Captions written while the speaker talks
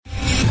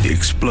The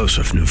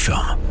explosive new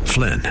film,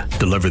 Flynn,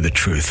 deliver the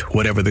truth,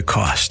 whatever the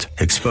cost,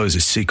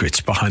 exposes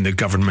secrets behind the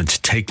government's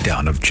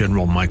takedown of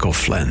General Michael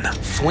Flynn.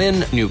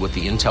 Flynn knew what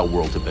the intel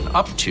world had been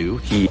up to.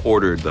 He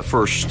ordered the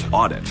first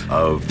audit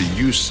of the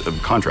use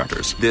of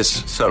contractors.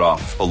 This set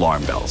off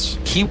alarm bells.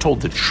 He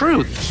told the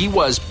truth. He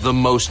was the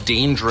most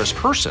dangerous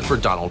person for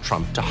Donald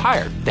Trump to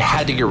hire. They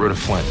had to get rid of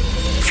Flynn.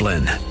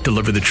 Flynn,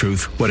 deliver the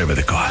truth, whatever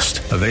the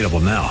cost. Available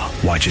now.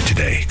 Watch it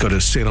today. Go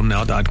to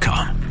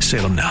salemnow.com.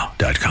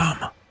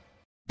 salemnow.com.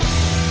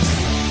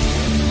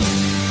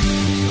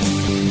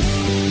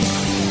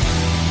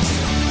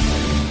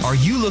 Are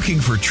you looking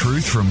for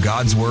truth from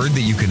God's Word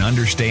that you can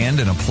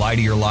understand and apply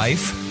to your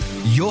life?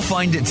 You'll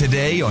find it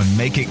today on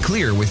Make It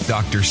Clear with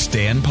Dr.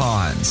 Stan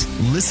Pons.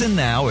 Listen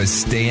now as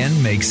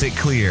Stan makes it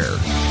clear.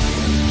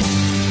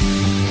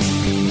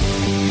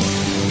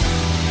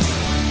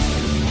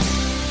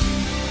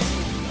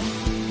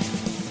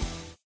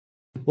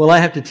 Well, I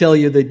have to tell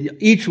you that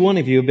each one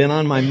of you have been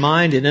on my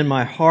mind and in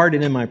my heart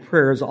and in my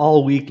prayers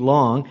all week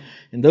long.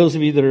 And those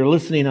of you that are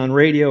listening on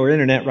radio or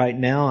internet right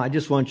now, I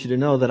just want you to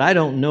know that I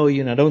don't know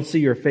you and I don't see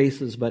your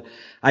faces, but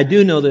I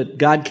do know that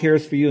God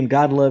cares for you and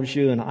God loves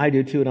you, and I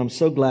do too, and I'm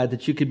so glad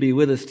that you could be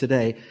with us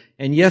today.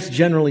 And yes,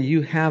 generally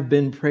you have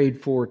been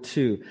prayed for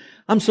too.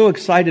 I'm so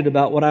excited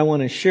about what I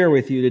want to share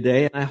with you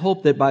today, and I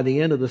hope that by the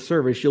end of the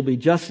service you'll be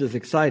just as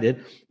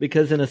excited,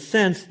 because in a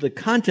sense, the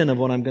content of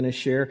what I'm going to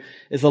share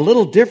is a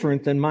little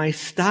different than my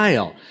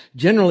style.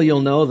 Generally,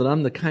 you'll know that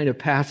I'm the kind of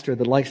pastor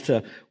that likes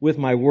to, with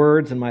my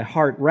words and my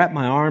heart, wrap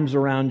my arms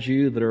around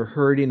you that are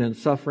hurting and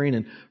suffering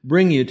and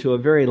bring you to a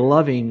very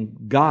loving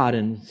God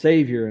and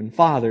Savior and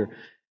Father.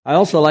 I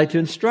also like to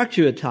instruct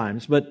you at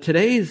times, but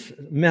today's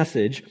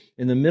message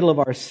in the middle of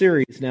our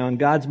series now in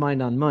God's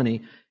Mind on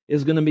Money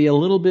is going to be a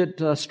little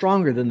bit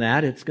stronger than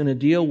that. It's going to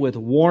deal with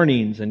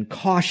warnings and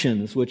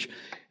cautions, which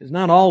is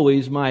not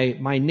always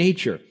my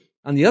nature.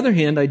 On the other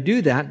hand, I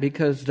do that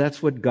because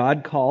that's what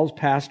God calls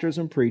pastors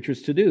and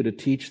preachers to do, to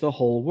teach the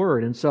whole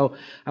Word. And so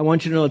I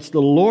want you to know it's the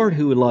Lord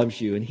who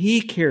loves you, and He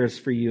cares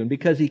for you. And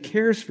because He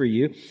cares for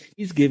you,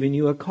 He's giving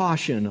you a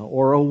caution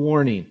or a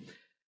warning.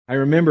 I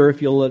remember,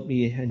 if you'll let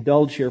me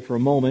indulge here for a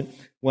moment,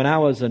 when I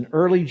was an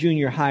early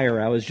junior higher,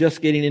 I was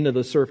just getting into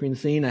the surfing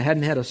scene. I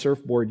hadn't had a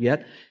surfboard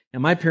yet.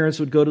 And my parents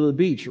would go to the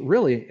beach,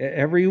 really,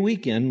 every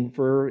weekend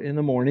in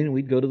the morning,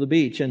 we'd go to the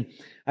beach. And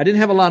I didn't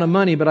have a lot of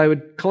money, but I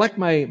would collect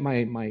my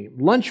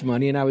lunch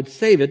money and I would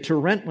save it to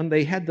rent when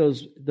they had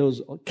those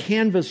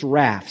canvas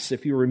rafts,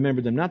 if you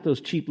remember them, not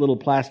those cheap little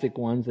plastic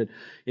ones that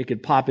it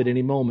could pop at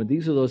any moment.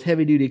 These are those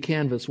heavy-duty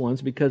canvas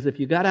ones, because if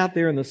you got out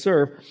there in the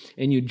surf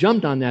and you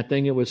jumped on that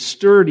thing, it was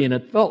sturdy and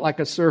it felt like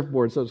a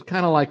surfboard. So it was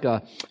kind of like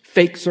a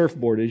fake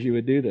surfboard as you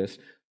would do this.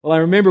 Well,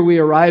 I remember we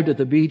arrived at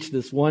the beach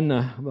this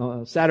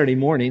one Saturday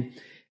morning,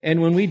 and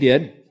when we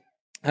did,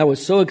 I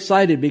was so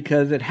excited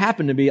because it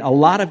happened to be a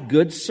lot of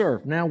good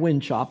surf. Now,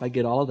 wind chop, I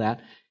get all of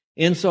that.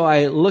 And so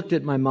I looked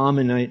at my mom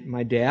and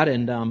my dad,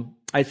 and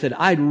I said,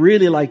 I'd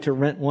really like to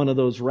rent one of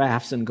those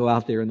rafts and go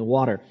out there in the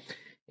water.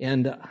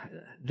 And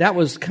that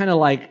was kind of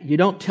like, you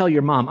don't tell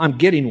your mom, I'm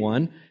getting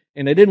one.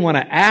 And I didn't want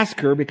to ask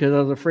her because I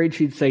was afraid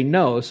she'd say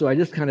no. So I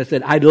just kind of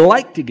said, I'd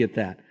like to get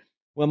that.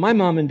 Well, my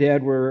mom and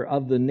dad were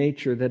of the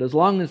nature that as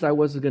long as I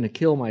wasn't going to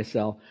kill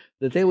myself,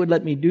 that they would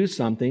let me do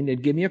something.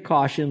 They'd give me a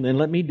caution, then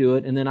let me do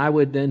it, and then I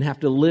would then have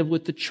to live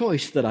with the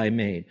choice that I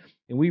made.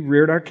 And we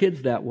reared our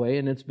kids that way,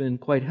 and it's been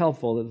quite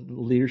helpful. The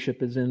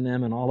leadership is in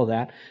them and all of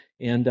that,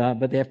 and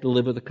but they have to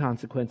live with the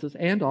consequences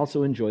and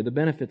also enjoy the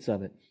benefits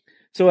of it.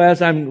 So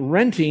as I'm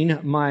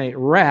renting my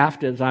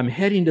raft, as I'm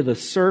heading to the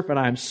surf, and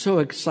I'm so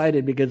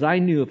excited because I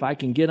knew if I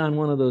can get on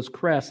one of those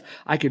crests,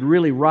 I could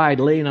really ride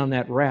laying on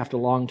that raft a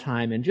long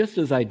time. And just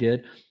as I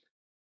did,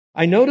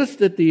 I noticed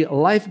that the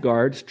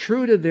lifeguards,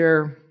 true to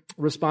their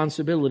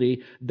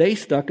responsibility, they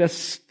stuck a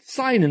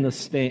sign in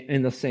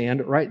the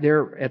sand right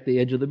there at the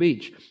edge of the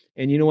beach.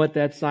 And you know what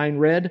that sign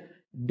read?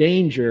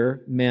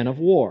 Danger, men of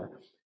war.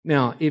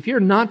 Now, if you're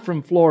not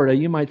from Florida,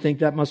 you might think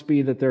that must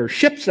be that there are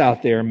ships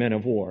out there, men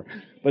of war.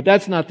 But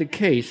that's not the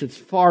case. It's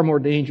far more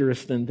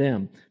dangerous than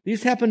them.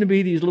 These happen to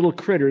be these little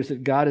critters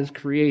that God has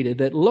created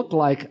that look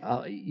like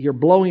you're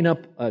blowing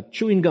up a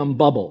chewing gum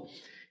bubble.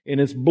 And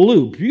it's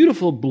blue,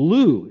 beautiful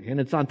blue, and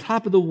it's on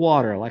top of the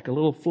water like a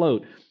little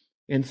float.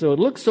 And so it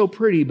looks so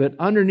pretty, but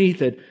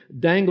underneath it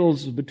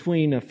dangles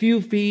between a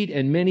few feet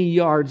and many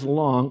yards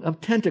long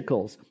of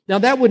tentacles. Now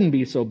that wouldn't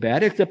be so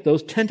bad, except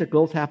those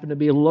tentacles happen to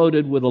be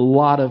loaded with a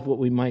lot of what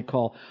we might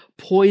call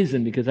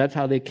poison, because that's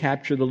how they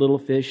capture the little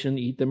fish and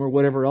eat them or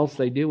whatever else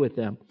they do with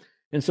them.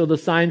 And so the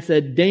sign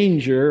said,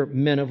 danger,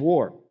 men of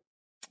war.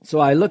 So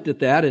I looked at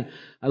that, and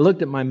I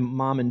looked at my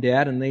mom and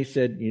dad, and they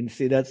said, you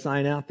see that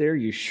sign out there?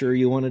 You sure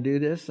you want to do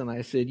this? And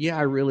I said, yeah,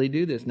 I really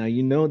do this. Now,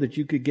 you know that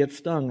you could get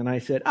stung. And I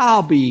said,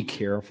 I'll be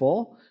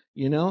careful.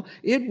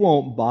 It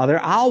won't bother.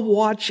 I'll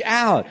watch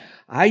out.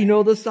 I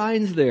know the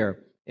sign's there.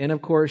 And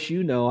of course,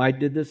 I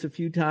did this a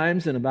few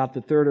times, and about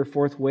the third or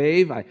fourth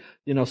wave, I,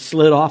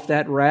 slid off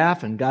that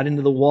raft and got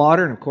into the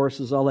water. And of course,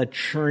 there's all that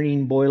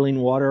churning,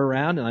 boiling water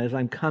around. And as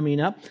I'm coming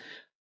up,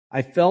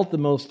 I felt the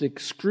most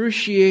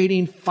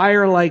excruciating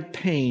fire-like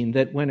pain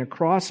that went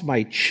across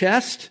my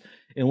chest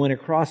and went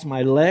across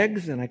my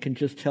legs. And I can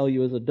just tell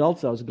you as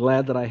adults, I was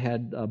glad that I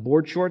had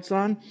board shorts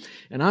on.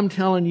 And I'm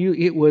telling you,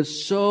 it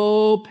was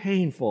so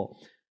painful.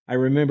 I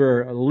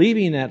remember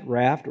leaving that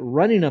raft,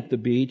 running up the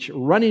beach,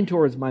 running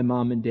towards my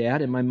mom and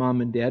dad, and my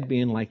mom and dad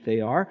being like they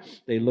are.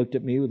 They looked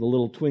at me with a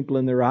little twinkle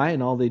in their eye,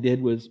 and all they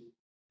did was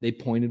they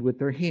pointed with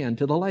their hand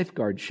to the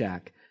lifeguard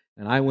shack.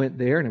 And I went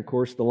there, and of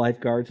course the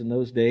lifeguards in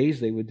those days,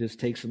 they would just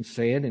take some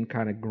sand and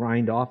kind of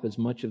grind off as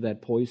much of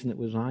that poison that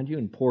was on you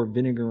and pour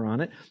vinegar on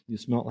it. You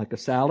smelled like a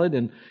salad.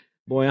 And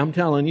boy, I'm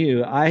telling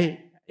you,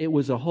 it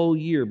was a whole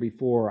year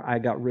before I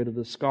got rid of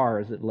the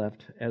scars it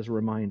left as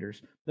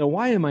reminders. Now,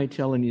 why am I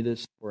telling you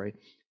this story?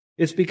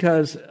 It's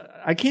because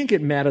I can't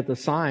get mad at the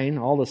sign.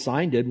 All the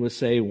sign did was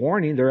say,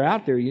 warning, they're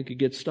out there, you could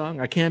get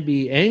stung. I can't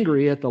be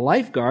angry at the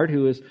lifeguard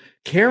who is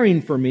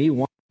caring for me,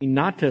 wanting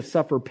not to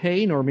suffer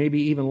pain or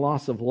maybe even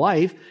loss of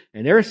life.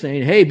 And they're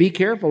saying, hey, be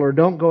careful or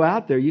don't go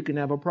out there, you can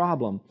have a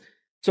problem.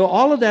 So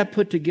all of that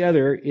put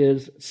together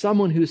is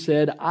someone who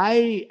said,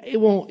 it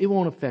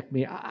won't affect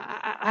me.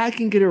 I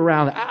can get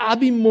around it. I'll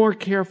be more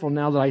careful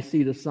now that I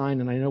see the sign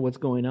and I know what's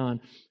going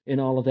on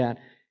and all of that.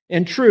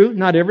 And true,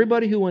 not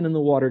everybody who went in the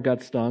water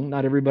got stung.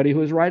 Not everybody who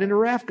was riding a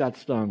raft got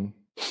stung.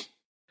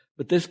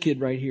 But this kid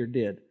right here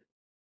did.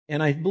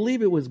 And I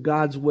believe it was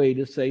God's way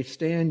to say,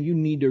 Stan, you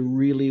need to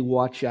really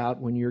watch out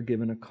when you're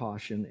given a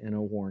caution and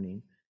a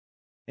warning.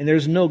 And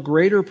there's no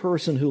greater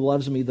person who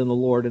loves me than the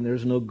Lord, and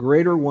there's no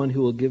greater one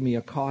who will give me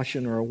a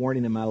caution or a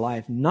warning in my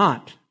life,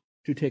 not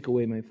to take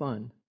away my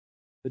fun,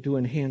 but to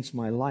enhance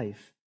my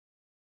life.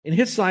 And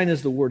his sign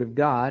is the Word of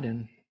God,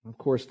 and of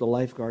course the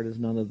lifeguard is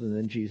none other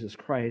than Jesus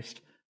Christ.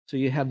 So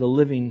you have the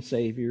living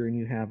Savior, and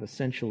you have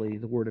essentially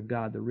the Word of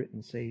God, the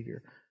written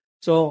Savior.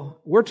 So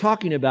we're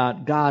talking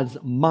about God's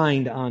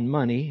mind on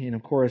money, and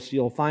of course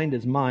you'll find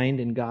his mind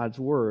in God's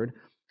Word.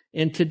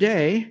 And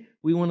today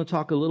we want to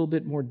talk a little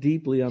bit more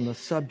deeply on the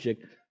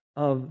subject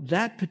of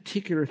that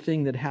particular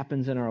thing that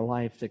happens in our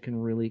life that can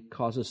really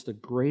cause us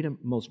the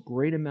most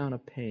great amount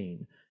of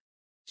pain.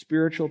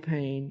 Spiritual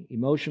pain,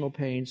 emotional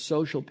pain,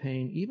 social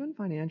pain, even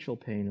financial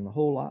pain, and a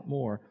whole lot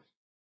more.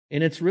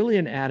 And it's really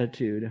an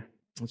attitude,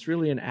 it's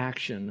really an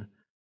action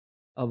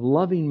of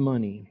loving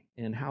money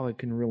and how it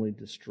can really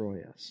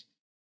destroy us.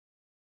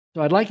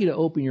 So I'd like you to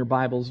open your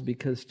Bibles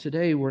because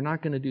today we're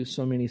not going to do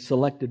so many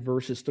selected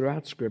verses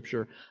throughout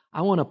Scripture.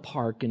 I want to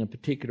park in a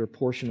particular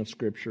portion of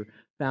Scripture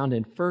found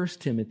in 1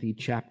 Timothy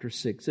chapter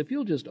 6. If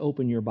you'll just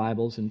open your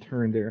Bibles and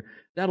turn there,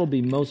 that'll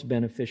be most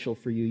beneficial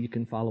for you. You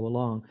can follow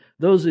along.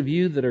 Those of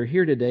you that are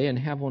here today and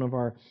have one of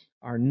our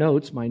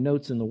notes, my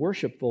notes in the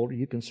worship folder,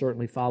 you can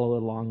certainly follow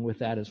along with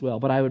that as well.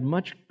 But I would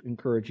much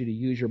encourage you to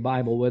use your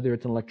Bible, whether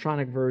it's an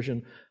electronic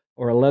version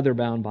or a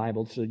leather-bound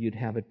Bible, so you'd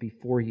have it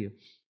before you.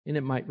 And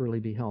it might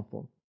really be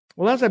helpful.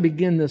 Well, as I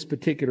begin this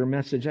particular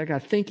message, I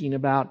got thinking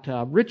about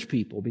rich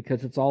people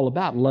because it's all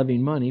about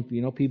loving money.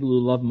 You know, people who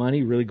love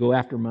money, really go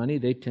after money,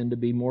 they tend to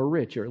be more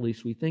rich, or at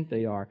least we think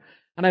they are.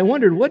 And I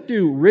wondered, what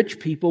do rich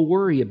people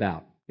worry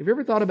about? Have you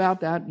ever thought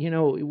about that? You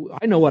know,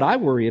 I know what I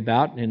worry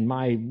about in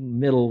my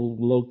middle,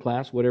 low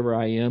class, whatever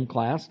I am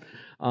class,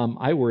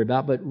 I worry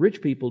about, but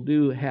rich people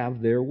do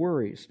have their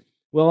worries.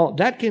 Well,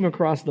 that came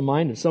across the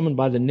mind of someone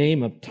by the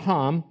name of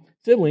Tom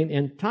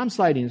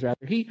Sightings.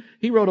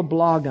 He wrote a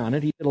blog on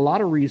it. He did a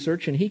lot of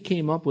research, and he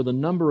came up with a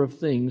number of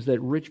things that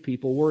rich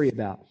people worry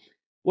about.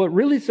 What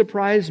really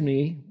surprised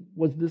me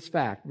was this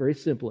fact, very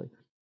simply.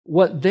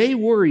 What they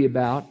worry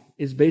about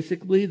is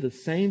basically the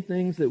same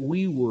things that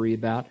we worry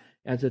about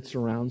as it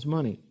surrounds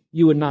money.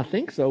 You would not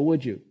think so,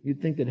 would you?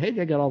 You'd think that, hey,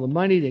 they got all the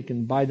money, they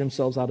can buy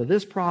themselves out of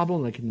this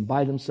problem, they can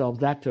buy themselves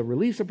that to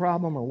release a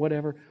problem or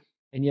whatever,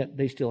 and yet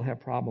they still have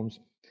problems.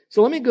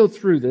 So let me go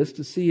through this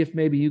to see if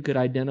maybe you could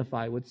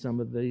identify with some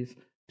of these,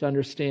 to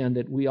understand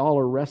that we all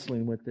are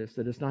wrestling with this,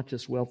 that it's not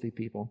just wealthy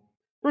people.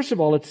 First of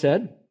all, it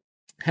said,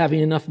 having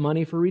enough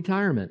money for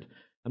retirement.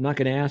 I'm not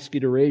going to ask you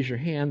to raise your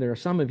hand. There are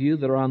some of you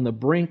that are on the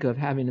brink of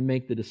having to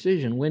make the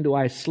decision. When do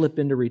I slip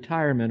into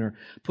retirement or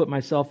put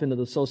myself into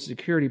the Social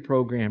Security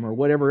program or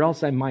whatever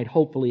else I might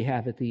hopefully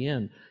have at the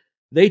end?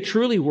 They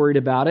truly worried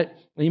about it.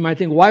 And you might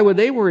think, why would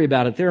they worry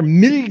about it? They're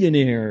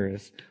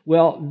millionaires.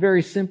 Well,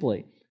 very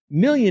simply,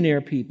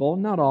 millionaire people,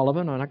 not all of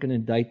them, I'm not going to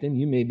indict them.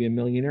 You may be a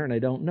millionaire and I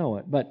don't know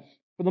it. But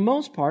for the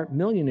most part,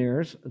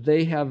 millionaires,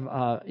 they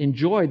have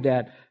enjoyed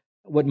that,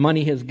 what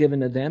money has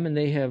given to them, and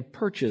they have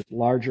purchased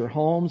larger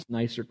homes,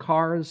 nicer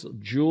cars,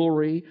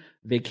 jewelry,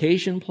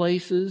 vacation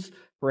places,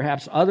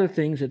 perhaps other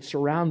things that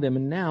surround them.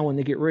 And now when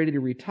they get ready to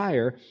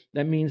retire,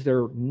 that means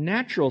their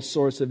natural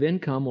source of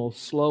income will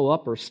slow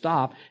up or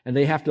stop, and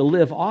they have to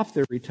live off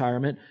their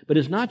retirement. But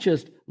it's not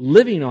just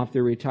living off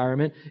their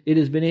retirement. It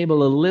has been able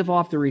to live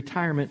off their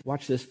retirement,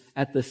 watch this,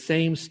 at the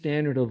same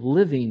standard of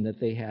living that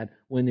they had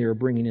when they were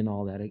bringing in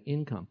all that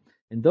income.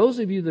 And those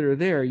of you that are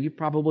there, you've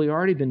probably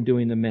already been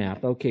doing the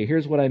math. Okay,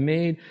 here's what I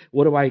made.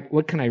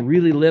 What can I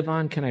really live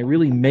on? Can I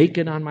really make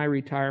it on my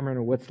retirement,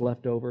 or what's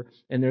left over?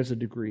 And there's a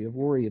degree of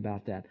worry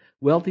about that.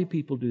 Wealthy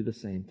people do the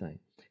same thing.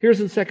 Here's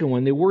the second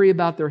one. They worry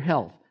about their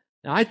health.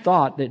 Now, I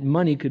thought that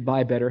money could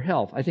buy better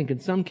health. I think in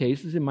some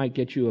cases it might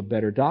get you a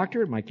better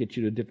doctor. It might get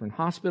you to a different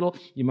hospital.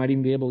 You might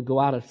even be able to go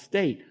out of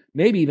state,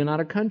 maybe even out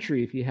of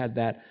country if you had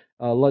that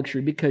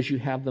luxury because you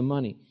have the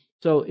money.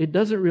 So it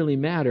doesn't really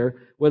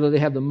matter whether they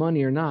have the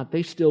money or not.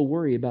 They still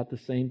worry about the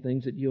same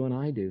things that you and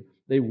I do.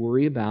 They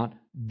worry about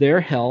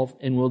their health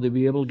and will they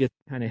be able to get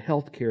the kind of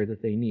health care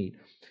that they need.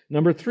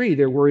 Number 3,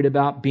 they're worried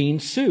about being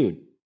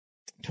sued.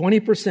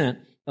 20%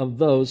 of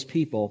those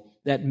people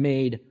that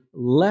made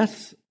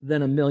less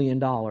than $1 million,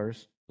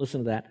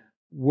 listen to that,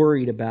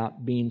 worried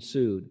about being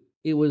sued.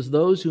 It was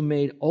those who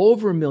made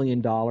over $1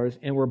 million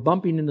and were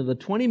bumping into the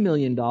 $20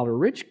 million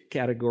rich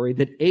category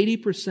that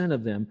 80%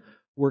 of them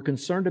were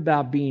concerned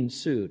about being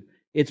sued.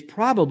 It's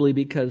probably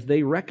because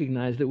they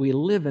recognize that we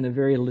live in a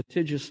very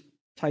litigious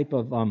type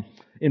of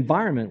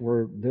environment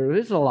where there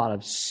is a lot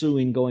of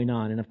suing going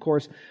on. And of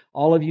course,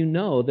 all of you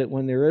know that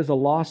when there is a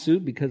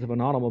lawsuit because of an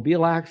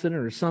automobile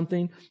accident or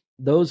something,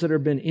 those that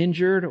have been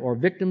injured or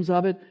victims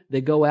of it, they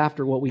go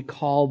after what we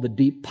call the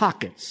deep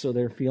pockets. So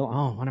they feel,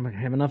 oh, I'm going to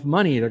have enough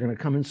money. They're going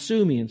to come and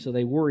sue me. And so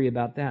they worry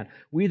about that.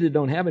 We that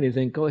don't have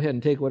anything, go ahead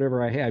and take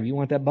whatever I have. You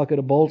want that bucket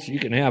of bolts? You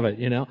can have it,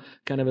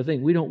 kind of a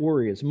thing. We don't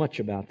worry as much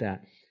about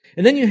that.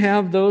 And then you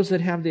have those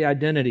that have the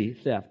identity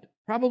theft.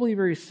 Probably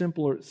very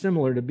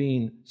similar to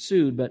being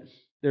sued, but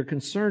they're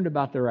concerned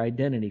about their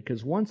identity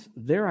because once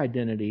their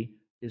identity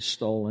is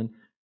stolen,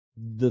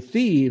 the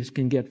thieves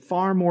can get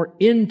far more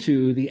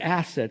into the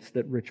assets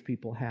that rich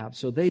people have.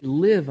 So they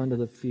live under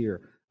the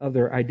fear of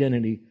their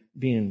identity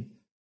being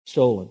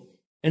stolen.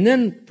 And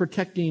then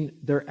protecting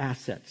their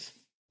assets.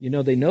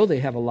 They know they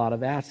have a lot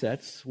of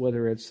assets,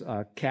 whether it's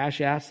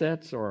cash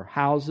assets or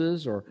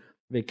houses or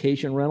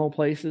vacation rental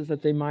places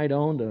that they might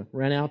own to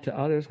rent out to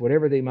others,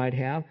 whatever they might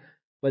have.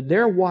 But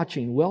they're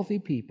watching, wealthy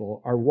people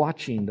are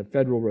watching the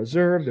Federal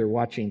Reserve, they're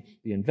watching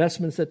the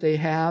investments that they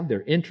have,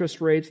 their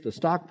interest rates, the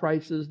stock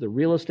prices, the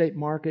real estate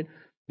market,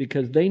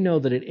 because they know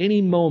that at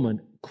any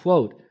moment,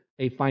 quote,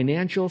 a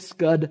financial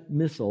Scud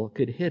missile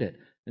could hit it.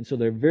 And so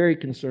they're very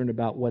concerned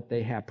about what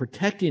they have,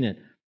 protecting it,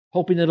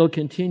 hoping that it'll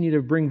continue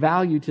to bring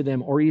value to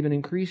them or even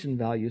increase in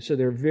value. So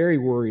they're very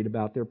worried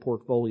about their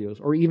portfolios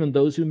or even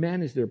those who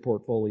manage their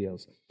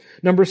portfolios.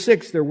 Number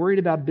 6, they're worried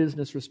about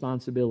business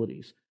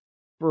responsibilities.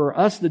 For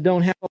us that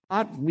don't have a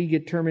lot, we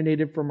get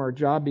terminated from our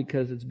job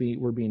because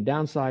we're being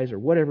downsized or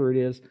whatever it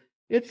is.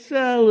 It's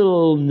a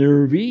little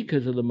nervy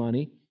because of the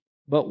money.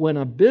 But when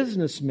a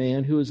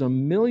businessman who is a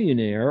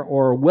millionaire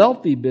or a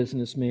wealthy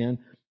businessman,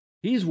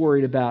 he's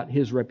worried about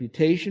his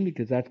reputation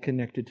because that's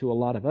connected to a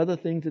lot of other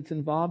things that's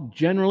involved.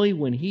 Generally,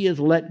 when he is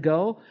let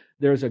go,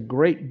 there's a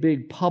great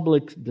big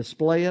public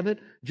display of it.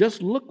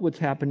 Just look what's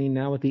happening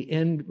now at the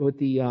end with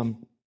the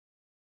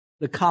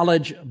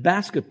college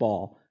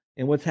basketball.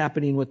 And what's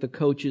happening with the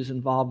coaches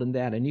involved in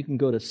that. And you can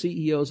go to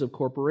CEOs of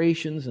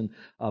corporations and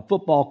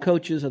football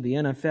coaches of the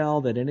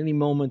NFL that at any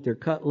moment they're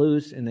cut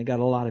loose and they got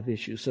a lot of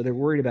issues. So they're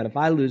worried about if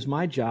I lose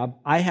my job,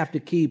 I have to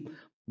keep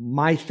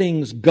my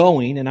things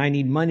going and I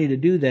need money to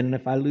do that. And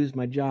if I lose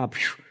my job,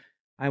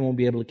 I won't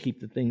be able to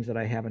keep the things that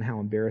I have and how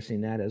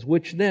embarrassing that is.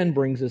 Which then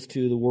brings us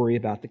to the worry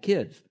about the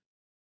kids.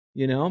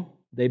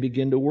 They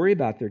begin to worry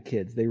about their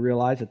kids. They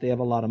realize that they have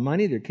a lot of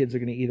money. Their kids are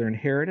going to either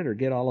inherit it or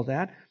get all of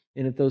that.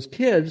 And if those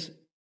kids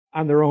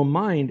on their own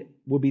mind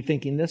will be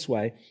thinking this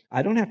way,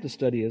 I don't have to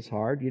study as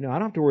hard. I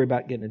don't have to worry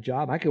about getting a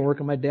job. I can work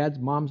in my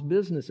mom's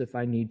business if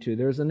I need to.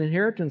 There's an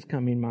inheritance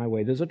coming my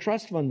way. There's a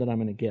trust fund that I'm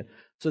going to get.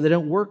 So they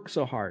don't work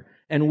so hard.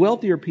 And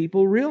wealthier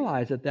people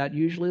realize that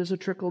usually is a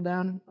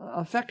trickle-down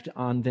effect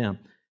on them.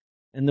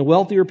 And the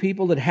wealthier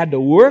people that had to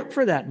work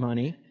for that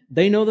money,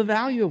 they know the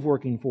value of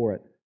working for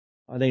it.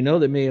 They know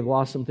they may have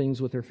lost some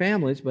things with their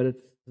families, but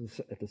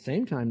at the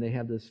same time, they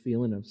have this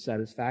feeling of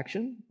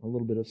satisfaction, a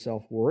little bit of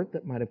self-worth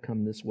that might have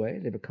come this way.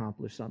 They've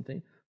accomplished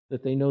something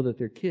that they know that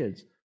their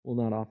kids will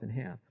not often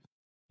have.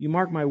 You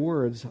mark my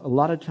words, a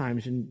lot of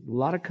times in a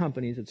lot of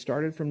companies, it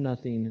started from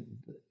nothing,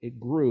 it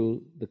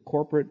grew. The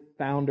corporate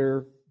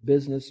founder,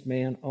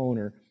 businessman,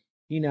 owner,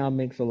 he now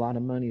makes a lot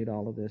of money at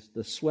all of this.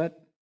 The sweat,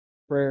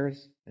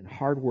 prayers, and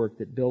hard work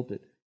that built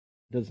it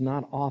does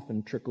not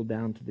often trickle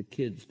down to the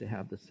kids to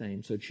have the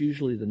same. So it's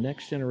usually the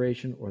next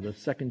generation or the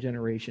second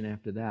generation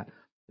after that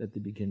they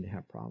begin to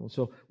have problems.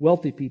 So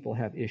wealthy people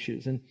have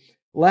issues. And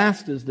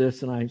last is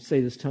this, and I say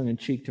this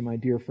tongue-in-cheek to my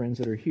dear friends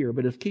that are here,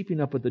 but it's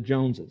keeping up with the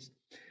Joneses.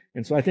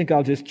 And so I think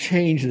I'll just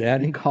change that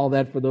and call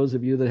that, for those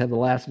of you that have the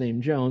last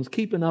name Jones,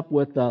 keeping up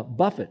with the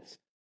Buffetts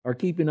or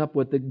keeping up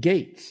with the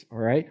Gates, all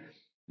right?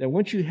 That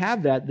once you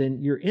have that,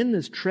 then you're in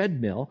this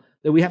treadmill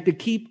that we have to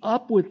keep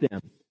up with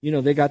them.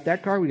 They got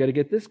that car, we got to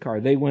get this car.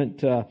 They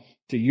went to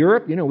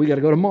Europe, we got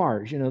to go to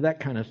Mars,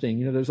 that kind of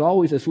thing. There's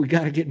always this, we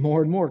got to get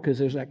more and more because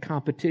there's that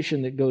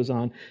competition that goes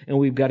on and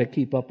we've got to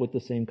keep up with the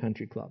same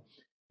country club.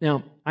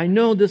 Now, I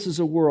know this is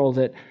a world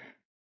that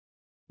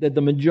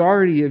the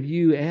majority of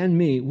you and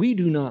me, we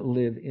do not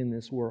live in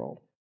this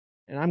world.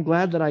 And I'm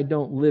glad that I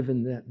don't live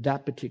in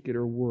that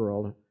particular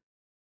world.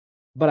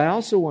 But I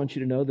also want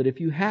you to know that if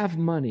you have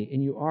money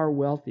and you are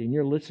wealthy and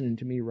you're listening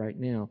to me right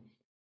now,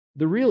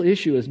 The real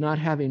issue is not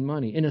having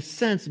money. In a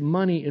sense,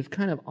 money is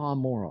kind of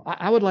amoral.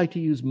 I would like to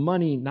use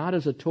money not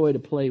as a toy to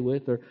play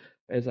with, or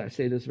as I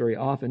say this very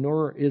often,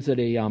 nor is it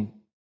a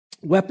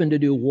weapon to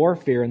do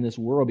warfare in this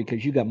world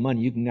because you got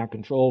money, you can now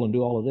control and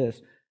do all of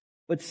this.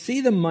 But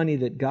see the money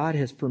that God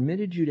has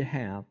permitted you to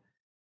have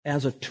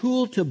as a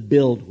tool to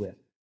build with,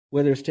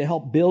 whether it's to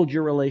help build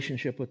your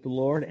relationship with the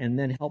Lord and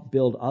then help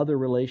build other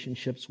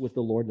relationships with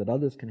the Lord that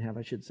others can have,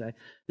 I should say,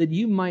 that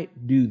you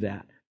might do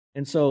that.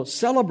 And so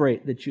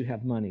celebrate that you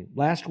have money.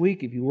 Last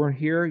week, if you weren't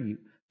here, you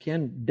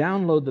can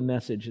download the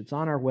message. It's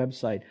on our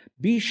website.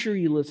 Be sure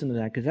you listen to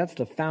that because that's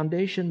the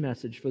foundation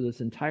message for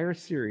this entire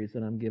series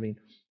that I'm giving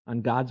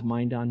on God's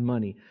mind on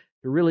money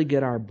to really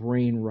get our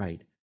brain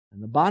right.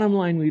 And the bottom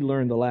line we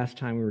learned the last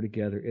time we were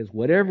together is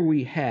whatever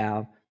we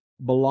have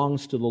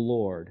belongs to the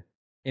Lord,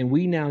 and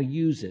we now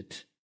use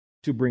it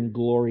to bring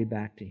glory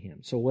back to Him.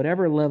 So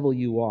whatever level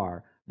you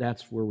are,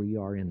 that's where we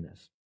are in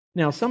this.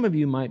 Now, some of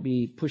you might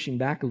be pushing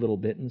back a little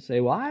bit and say,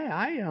 "Well,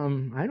 I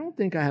don't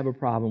think I have a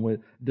problem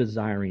with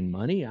desiring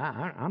money.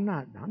 I'm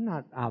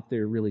not out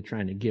there really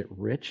trying to get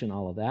rich and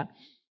all of that."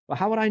 Well,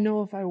 how would I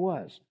know if I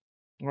was?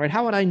 All right,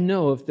 how would I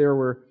know if there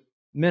were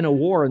men of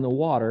war in the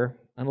water,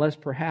 unless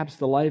perhaps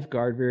the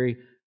lifeguard very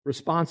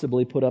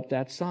responsibly put up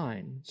that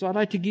sign? So I'd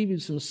like to give you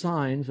some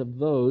signs of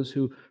those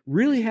who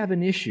really have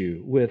an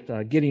issue with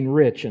getting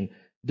rich and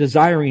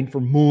desiring for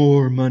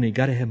more money.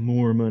 Got to have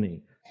more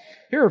money.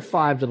 Here are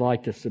 5 that I'd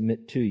like to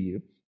submit to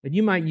you. And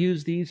you might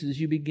use these as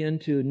you begin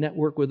to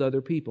network with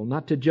other people,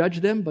 not to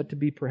judge them, but to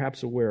be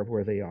perhaps aware of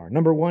where they are.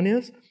 Number 1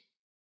 is,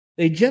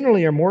 they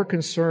generally are more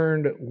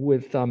concerned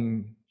with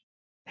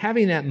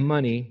having that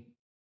money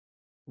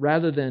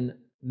rather than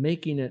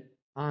making it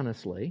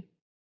honestly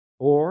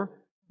or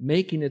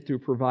making it through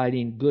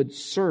providing good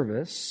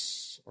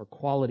service or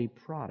quality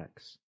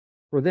products.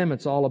 For them,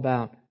 it's all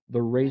about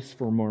the race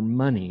for more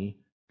money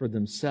for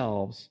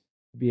themselves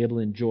to be able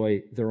to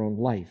enjoy their own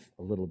life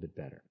a little bit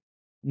better.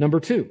 Number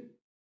 2,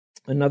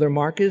 another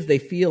mark is they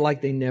feel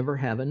like they never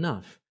have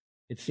enough.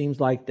 It seems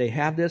like they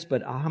have this,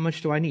 but how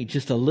much do I need?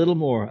 Just a little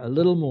more, a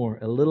little more,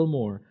 a little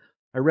more.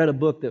 I read a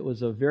book that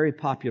was a very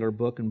popular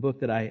book, and book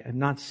that I have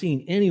not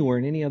seen anywhere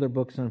in any other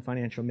books on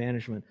financial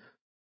management.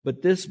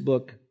 But this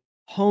book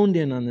honed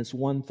in on this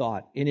one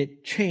thought, and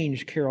it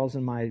changed Carol's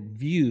and my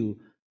view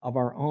of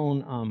our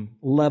own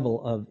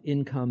level of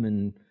income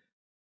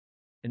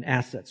and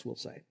assets, we'll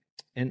say.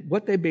 And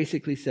what they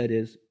basically said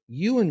is,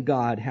 you and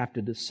God have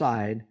to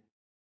decide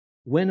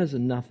when is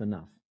enough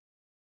enough.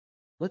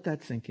 Let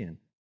that sink in.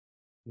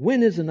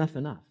 When is enough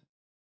enough?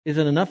 Is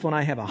it enough when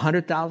I have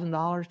 $100,000,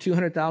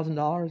 $200,000,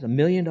 $1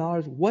 million?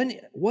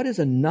 What is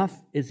enough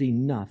is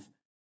enough.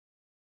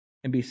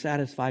 And be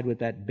satisfied with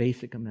that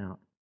basic amount.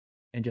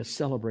 And just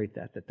celebrate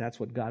that's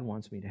what God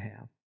wants me to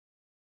have.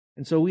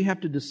 And so we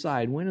have to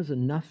decide when is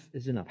enough.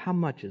 How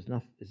much is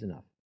enough is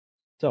enough.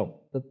 So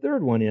the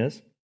third one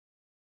is,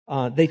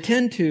 they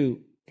tend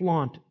to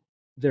flaunt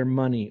their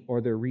money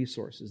or their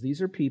resources.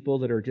 These are people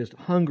that are just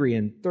hungry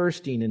and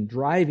thirsting and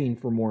driving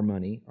for more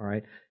money, all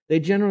right? They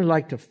generally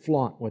like to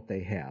flaunt what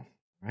they have,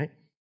 right?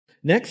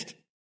 Next,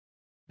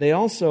 they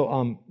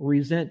also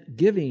resent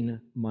giving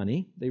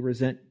money. They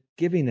resent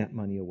giving that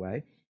money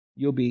away.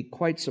 You'll be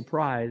quite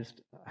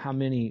surprised how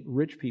many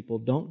rich people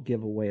don't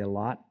give away a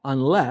lot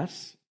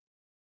unless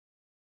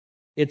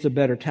it's a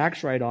better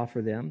tax write-off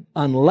for them,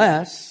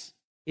 unless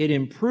it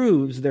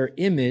improves their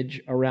image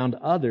around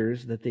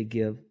others that they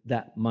give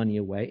that money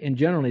away. And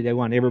generally, they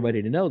want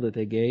everybody to know that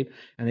they gave,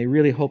 and they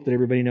really hope that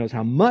everybody knows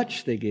how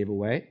much they gave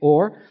away.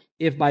 Or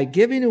if by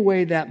giving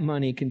away that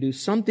money can do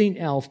something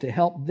else to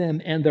help them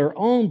and their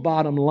own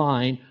bottom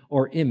line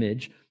or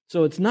image.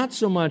 So it's not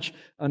so much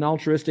an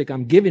altruistic,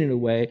 I'm giving it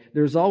away.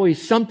 There's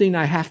always something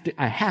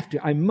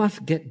I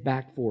must get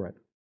back for it.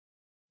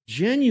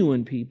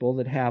 Genuine people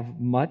that have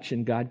much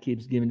and God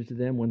keeps giving it to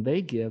them, when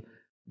they give,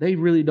 they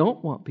really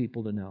don't want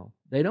people to know.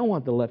 They don't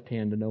want the left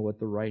hand to know what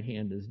the right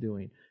hand is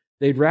doing.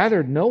 They'd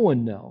rather no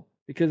one know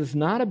because it's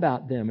not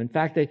about them. In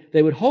fact,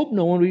 they would hope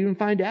no one would even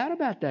find out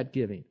about that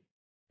giving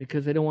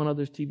because they don't want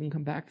others to even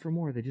come back for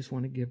more. They just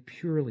want to give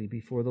purely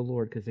before the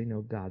Lord because they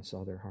know God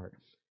saw their heart.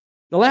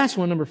 The last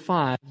one, number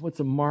 5, what's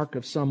a mark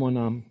of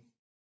someone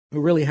who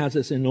really has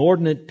this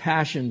inordinate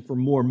passion for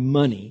more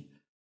money,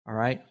 all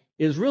right,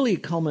 is really a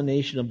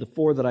culmination of the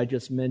 4 that I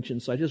just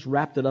mentioned. So I just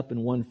wrapped it up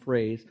in one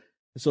phrase.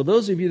 So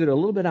those of you that are a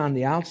little bit on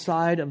the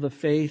outside of the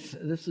faith,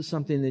 this is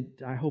something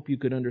that I hope you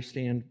could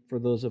understand for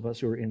those of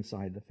us who are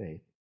inside the faith.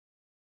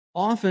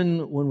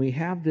 Often when we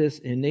have this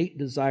innate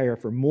desire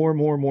for more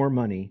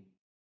money,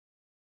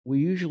 we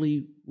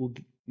usually will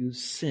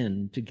use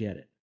sin to get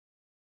it.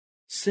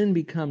 Sin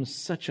becomes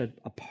such a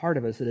part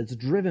of us that it's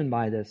driven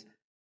by this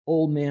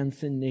old man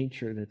sin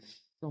nature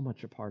that's so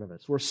much a part of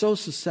us. We're so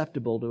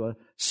susceptible to a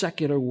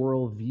secular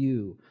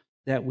worldview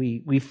that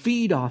we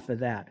feed off of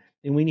that.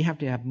 And we have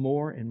to have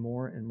more and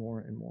more and more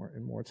and more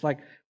and more. It's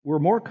like we're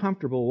more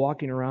comfortable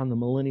walking around the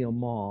Millennial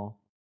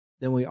Mall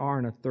than we are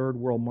in a third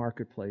world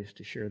marketplace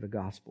to share the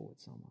gospel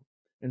with someone.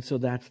 And so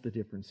that's the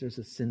difference. There's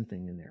a sin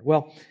thing in there.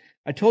 Well,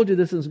 I told you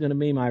this is going to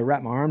be my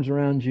wrap my arms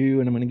around you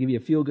and I'm going to give you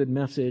a feel-good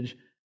message.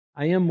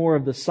 I am more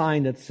of the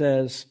sign that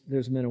says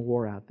there's men of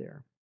war out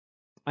there.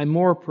 I'm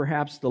more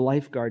perhaps the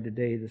lifeguard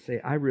today to say,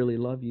 I really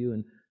love you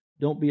and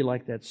don't be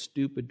like that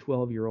stupid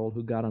 12-year-old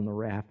who got on the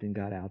raft and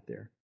got out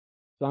there.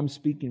 So I'm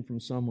speaking from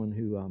someone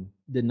who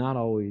did not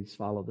always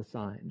follow the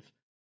signs,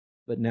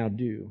 but now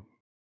do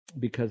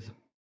because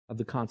of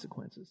the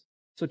consequences.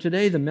 So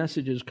today the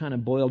message is kind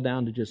of boiled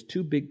down to just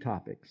two big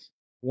topics.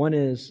 One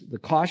is the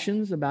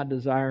cautions about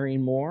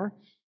desiring more,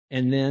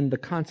 and then the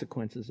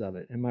consequences of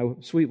it. And my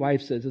sweet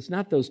wife says it's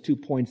not those 2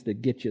 points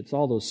that get you, it's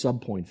all those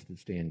sub-points that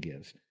Stan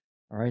gives.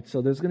 All right,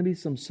 so there's going to be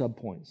some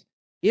sub-points.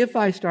 If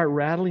I start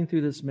rattling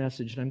through this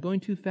message and I'm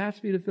going too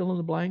fast for you to fill in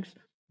the blanks,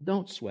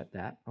 don't sweat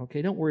that,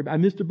 okay? Don't worry about, I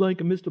missed a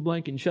blank,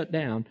 and shut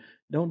down.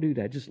 Don't do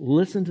that. Just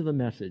listen to the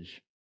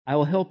message. I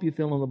will help you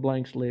fill in the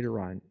blanks later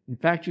on. In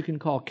fact, you can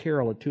call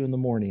Carol at 2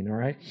 a.m, all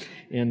right?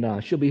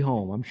 And she'll be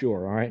home, I'm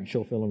sure, all right? And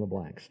she'll fill in the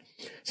blanks.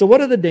 So what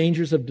are the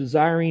dangers of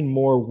desiring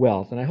more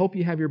wealth? And I hope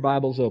you have your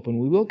Bibles open.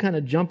 We will kind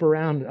of jump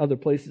around other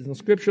places in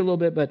Scripture a little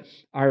bit, but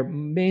our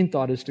main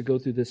thought is to go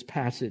through this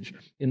passage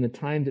in the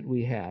time that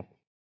we have.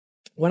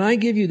 When I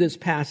give you this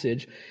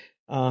passage,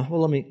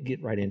 let me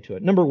get right into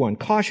it. Number one,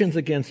 cautions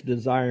against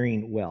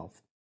desiring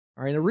wealth.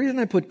 All right, the reason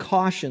I put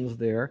cautions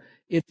there,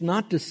 it's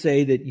not to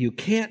say that you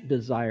can't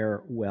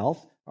desire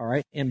wealth. All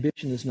right,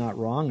 ambition is not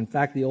wrong. In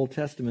fact, the Old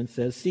Testament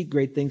says, seek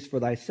great things for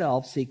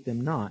thyself, seek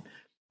them not.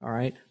 All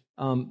right,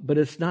 but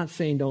it's not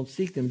saying don't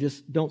seek them,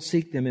 just don't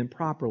seek them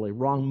improperly.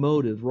 Wrong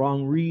motives,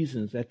 wrong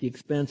reasons, at the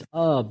expense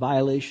of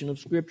violation of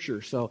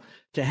Scripture. So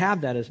to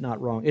have that is not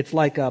wrong. It's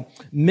like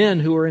men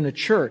who are in a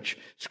church.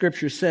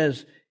 Scripture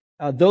says,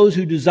 those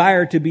who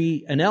desire to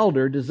be an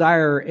elder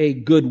desire a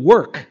good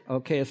work.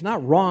 Okay, it's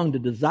not wrong to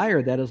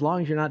desire that as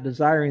long as you're not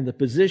desiring the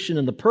position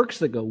and the perks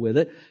that go with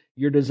it.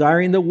 You're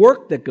desiring the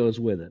work that goes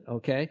with it,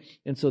 okay?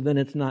 And so then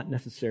it's not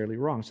necessarily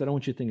wrong. So I don't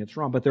want you to think it's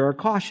wrong. But there are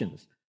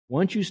cautions.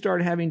 Once you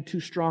start having too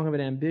strong of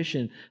an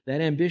ambition,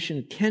 that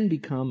ambition can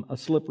become a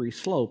slippery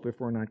slope if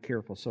we're not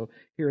careful. So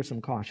here are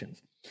some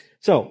cautions.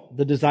 So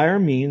the desire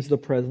means the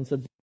presence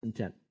of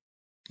discontent,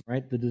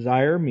 right? The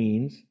desire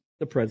means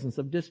the presence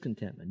of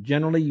discontentment.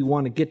 Generally, you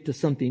want to get to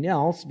something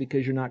else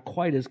because you're not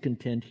quite as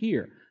content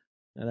here.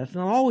 Now, that's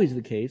not always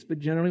the case, but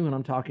generally when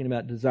I'm talking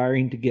about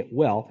desiring to get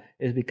wealth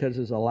is because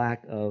there's a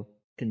lack of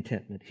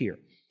contentment here.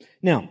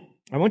 Now,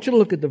 I want you to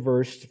look at the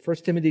verse, 1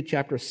 Timothy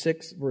chapter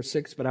 6, verse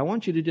 6, but I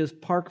want you to just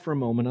park for a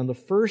moment on the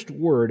first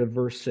word of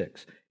verse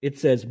 6. It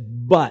says,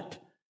 but.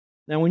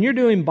 Now, when you're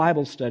doing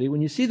Bible study,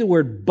 when you see the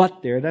word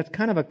but there, that's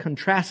kind of a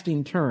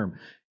contrasting term.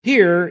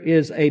 Here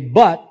is a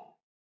but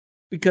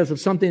because of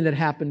something that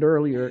happened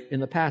earlier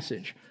in the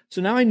passage.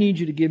 So now I need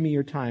you to give me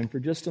your time for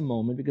just a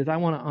moment because I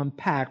want to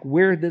unpack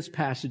where this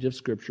passage of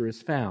Scripture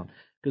is found.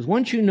 Because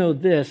once you know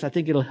this, I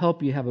think it'll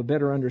help you have a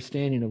better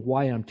understanding of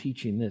why I'm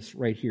teaching this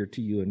right here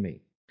to you and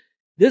me.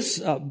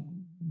 This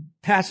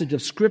passage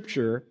of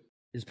Scripture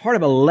is part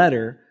of a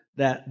letter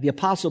that the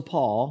Apostle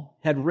Paul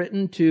had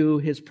written to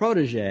his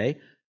protege,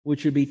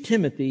 which would be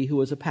Timothy, who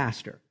was a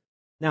pastor.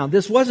 Now,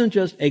 this wasn't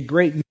just a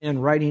great man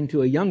writing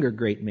to a younger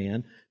great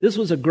man. This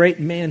was a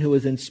great man who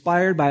was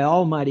inspired by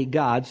Almighty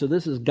God. So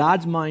this is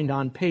God's mind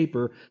on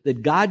paper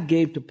that God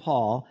gave to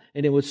Paul,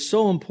 and it was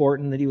so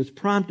important that he was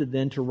prompted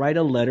then to write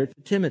a letter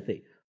to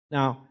Timothy.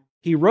 Now,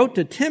 he wrote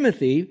to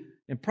Timothy,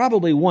 and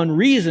probably one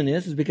reason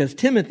is because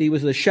Timothy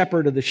was the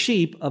shepherd of the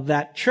sheep of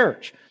that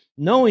church,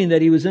 knowing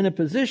that he was in a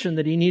position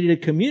that he needed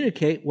to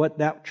communicate what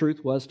that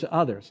truth was to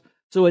others.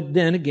 So it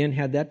then again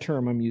had that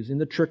term I'm using,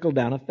 the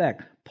trickle-down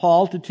effect.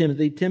 Paul to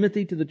Timothy,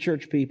 Timothy to the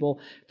church people,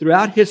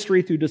 throughout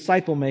history, through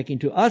disciple making,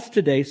 to us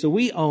today, so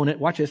we own it,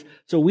 watch this,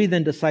 so we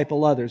then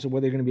disciple others,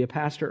 whether they're going to be a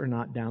pastor or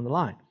not down the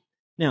line.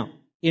 Now,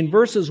 in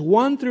verses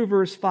 1 through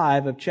verse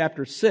 5 of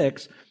chapter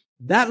 6,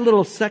 that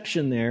little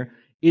section there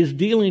is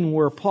dealing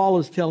where Paul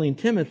is telling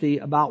Timothy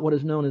about what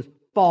is known as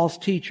false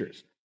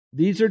teachers.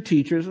 These are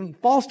teachers, and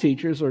false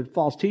teachers are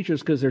false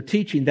teachers because they're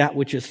teaching that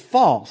which is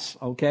false,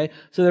 okay?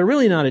 So they're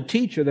really not a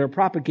teacher, they're a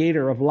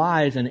propagator of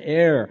lies and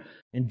error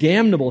and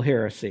damnable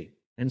heresy.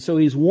 And so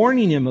he's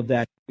warning him of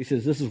that. He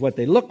says, this is what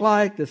they look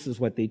like, this is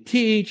what they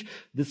teach,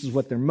 this is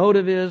what their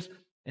motive is,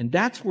 and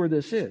that's where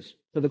this is.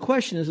 So the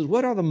question is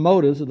what are the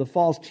motives of the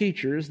false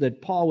teachers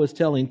that Paul was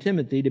telling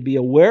Timothy to be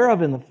aware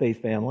of in the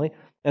faith family,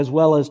 as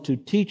well as to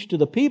teach to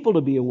the people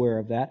to be aware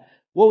of that?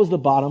 What was the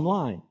bottom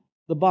line?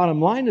 The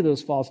bottom line to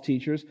those false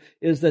teachers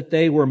is that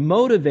they were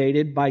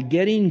motivated by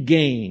getting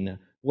gain,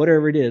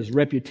 whatever it is,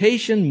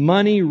 reputation,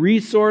 money,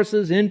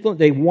 resources, influence.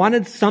 They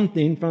wanted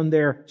something from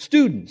their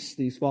students,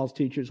 these false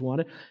teachers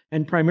wanted.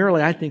 And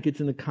primarily, I think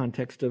it's in the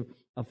context of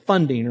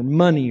funding or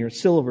money or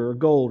silver or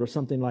gold or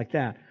something like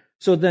that.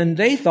 So then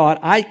they thought,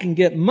 I can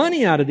get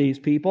money out of these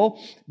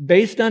people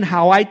based on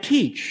how I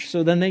teach.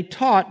 So then they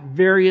taught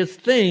various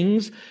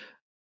things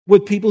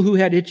with people who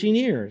had itching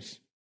ears.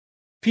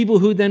 People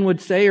who then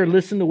would say or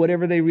listen to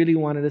whatever they really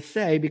wanted to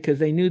say because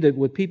they knew that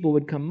with people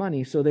would come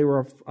money, so they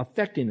were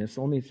affecting this.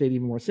 So let me say it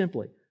even more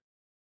simply.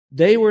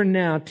 They were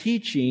now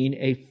teaching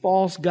a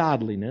false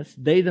godliness.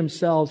 They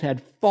themselves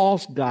had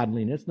false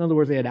godliness. In other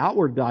words, they had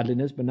outward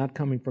godliness, but not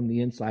coming from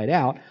the inside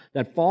out,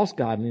 that false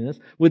godliness,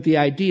 with the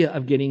idea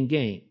of getting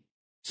gain.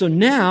 So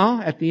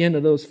now, at the end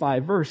of those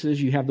 5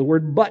 verses, you have the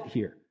word but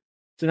here.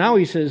 So now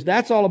he says,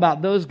 that's all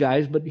about those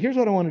guys, but here's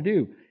what I want to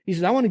do. He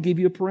says, I want to give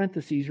you a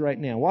parenthesis right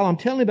now. While I'm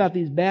telling you about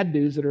these bad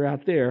dudes that are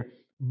out there,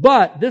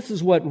 but this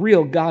is what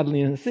real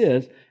godliness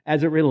is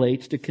as it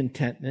relates to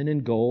contentment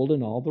and gold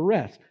and all the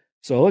rest.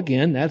 So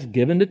again, that's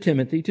given to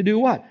Timothy to do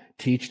what?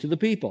 Teach to the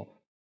people.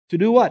 To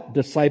do what?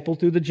 Disciple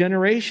through the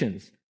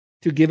generations.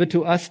 To give it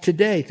to us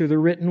today through the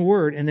written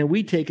word. And then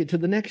we take it to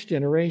the next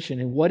generation.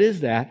 And what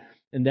is that?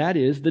 And that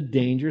is the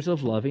dangers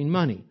of loving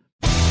money.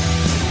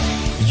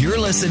 You're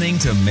listening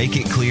to Make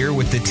It Clear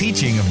with the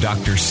teaching of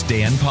Dr.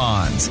 Stan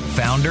Ponz,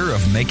 founder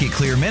of Make It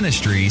Clear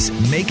Ministries.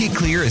 Make It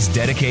Clear is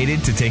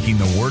dedicated to taking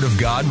the Word of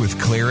God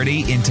with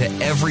clarity into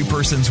every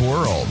person's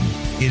world.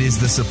 It is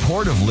the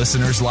support of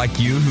listeners like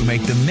you who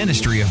make the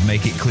ministry of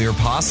Make It Clear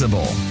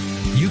possible.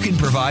 You can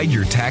provide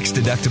your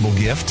tax-deductible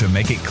gift to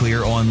Make It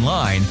Clear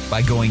online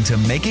by going to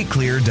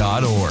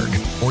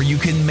makeitclear.org. Or you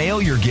can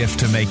mail your gift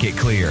to Make It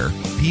Clear,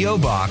 P.O.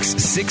 Box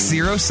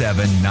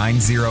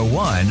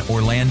 607901,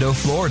 Orlando,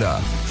 Florida,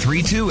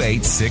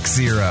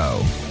 32860.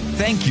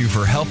 Thank you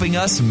for helping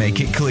us make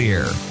it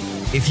clear.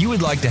 If you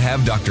would like to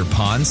have Dr.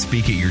 Ponz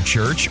speak at your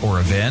church or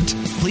event,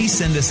 please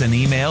send us an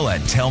email at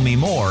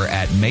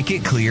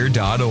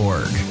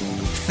tellmemore@makeitclear.org.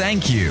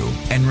 Thank you,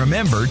 and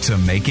remember to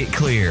make it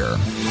clear.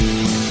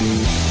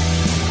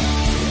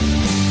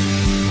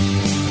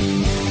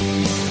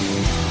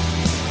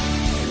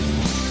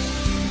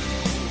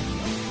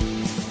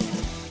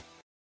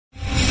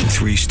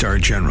 Three-star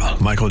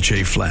General Michael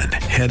J. Flynn,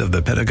 head of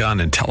the Pentagon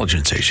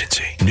Intelligence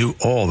Agency, knew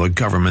all the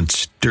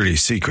government's dirty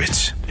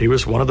secrets. He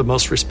was one of the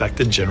most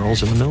respected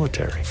generals in the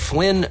military.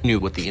 Flynn knew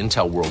what the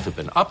intel world had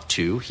been up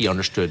to. He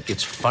understood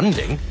its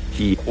funding.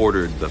 He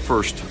ordered the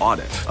first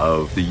audit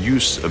of the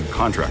use of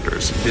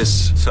contractors.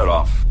 This set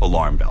off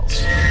alarm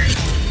bells.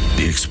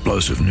 The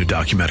explosive new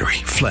documentary,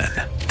 Flynn,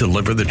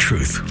 Deliver the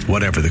Truth,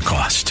 Whatever the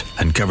Cost,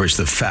 uncovers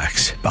the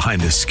facts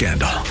behind this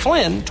scandal.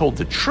 Flynn told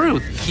the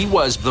truth. He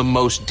was the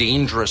most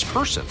dangerous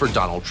person for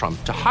Donald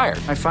Trump to hire.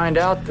 I find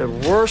out the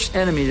worst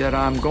enemy that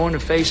I'm going to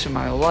face in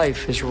my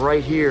life is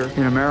right here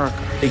in America.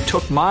 They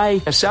took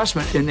my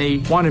assessment and they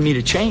wanted me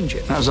to change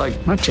it. And I was like,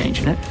 I'm not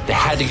changing it. They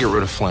had to get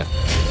rid of Flynn.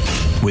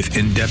 With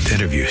in-depth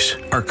interviews,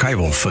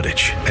 archival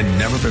footage, and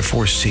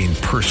never-before-seen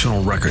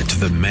personal records of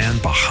the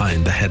man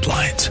behind the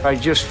headlines. I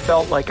just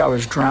felt like I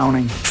was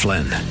drowning.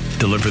 Flynn,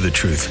 Deliver the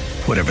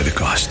Truth, Whatever the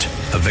Cost.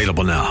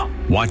 Available now.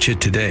 Watch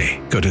it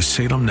today. Go to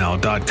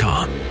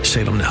salemnow.com.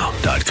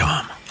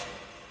 salemnow.com.